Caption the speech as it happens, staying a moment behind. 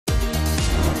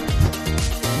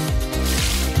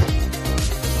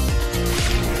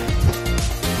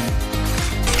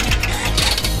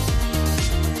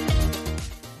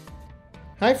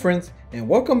Hi friends, and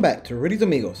welcome back to Rudy's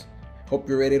Amigos. Hope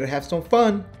you're ready to have some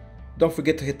fun. Don't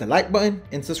forget to hit the like button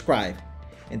and subscribe.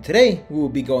 And today we will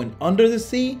be going under the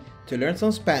sea to learn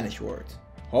some Spanish words.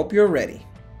 Hope you're ready.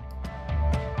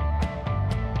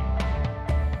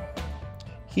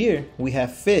 Here we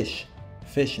have fish.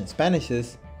 Fish in Spanish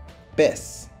is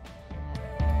pez.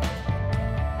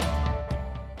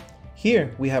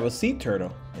 Here we have a sea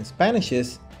turtle. In Spanish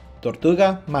is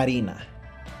tortuga marina.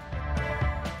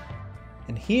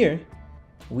 And here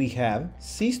we have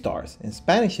sea stars. In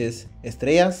Spanish is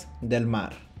estrellas del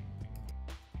mar.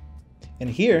 And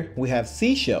here we have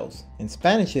seashells. In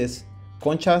Spanish is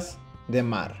conchas de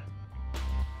mar.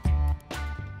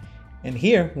 And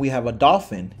here we have a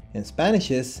dolphin. In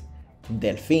Spanish is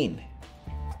delfín.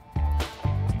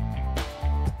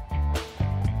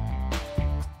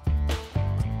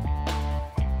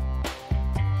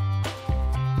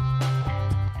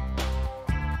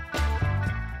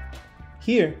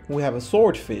 Here we have a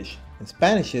swordfish. In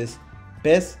Spanish is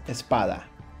pez espada.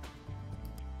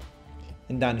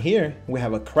 And down here we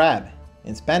have a crab.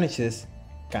 In Spanish is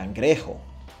cangrejo.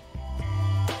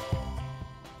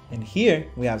 And here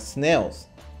we have snails.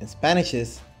 In Spanish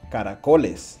is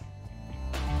caracoles.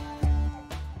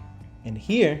 And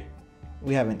here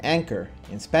we have an anchor.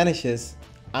 In Spanish is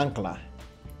ancla.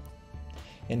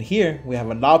 And here we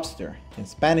have a lobster. In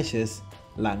Spanish is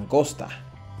langosta.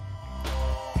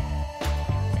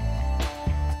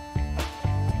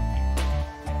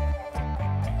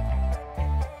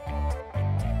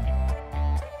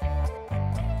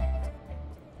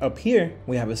 Up here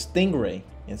we have a stingray.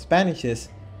 In Spanish is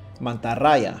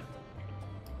mantarraya.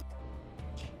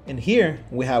 And here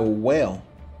we have a whale.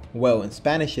 Whale in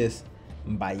Spanish is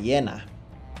ballena.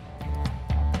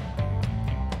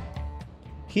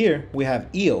 Here we have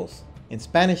eels. In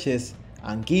Spanish is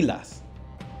anguilas.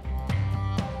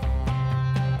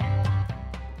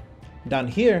 Down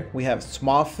here we have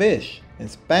small fish. In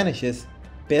Spanish is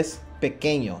pez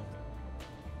pequeño.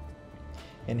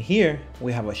 And here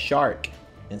we have a shark.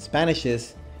 In Spanish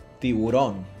is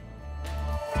tiburón.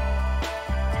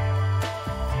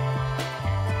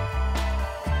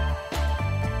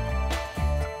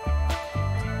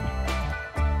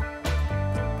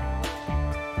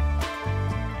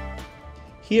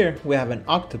 Here we have an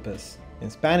octopus. In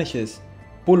Spanish is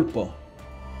pulpo.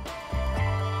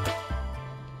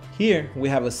 Here we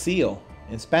have a seal.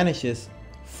 In Spanish is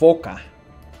foca.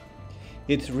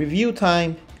 It's review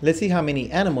time. Let's see how many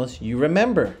animals you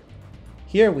remember.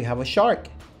 Here we have a shark.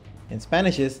 In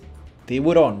Spanish is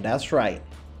tiburón, that's right.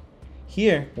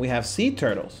 Here we have sea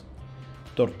turtles.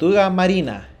 Tortuga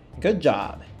marina, good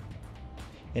job.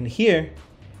 And here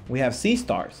we have sea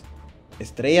stars.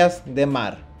 Estrellas de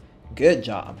mar, good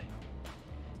job.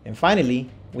 And finally,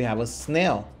 we have a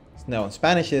snail. Snail in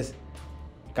Spanish is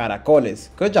caracoles,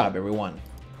 good job everyone.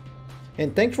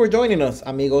 And thanks for joining us,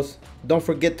 amigos. Don't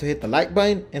forget to hit the like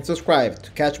button and subscribe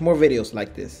to catch more videos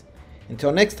like this.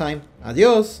 Until next time,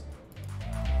 adios!